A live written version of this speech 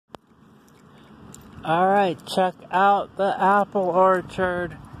Alright, check out the apple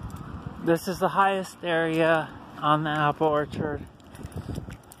orchard. This is the highest area on the apple orchard.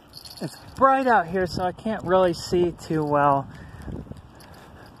 It's bright out here, so I can't really see too well.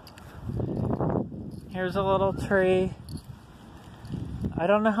 Here's a little tree. I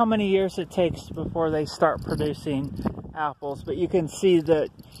don't know how many years it takes before they start producing apples, but you can see that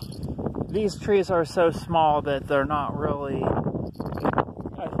these trees are so small that they're not really...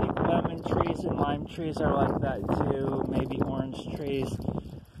 I think lemon trees and lime trees are like that too, maybe orange trees.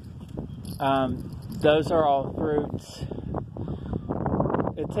 Those are all fruits.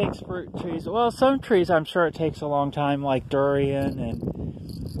 It takes fruit trees. Well, some trees I'm sure it takes a long time, like durian and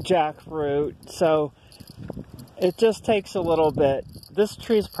jackfruit. So it just takes a little bit. This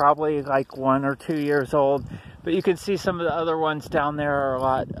tree is probably like 1 or 2 years old, but you can see some of the other ones down there are a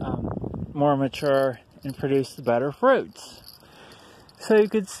lot more mature and produce better fruits. So you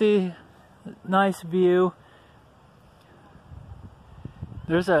can see nice view.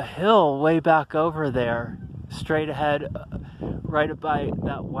 There's a hill way back over there, straight ahead, right by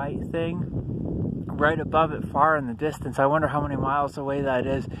that white thing, right above it far in the distance. I wonder how many miles away that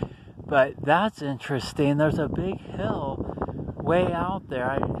is, but that's interesting. There's a big hill way out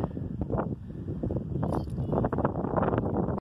there.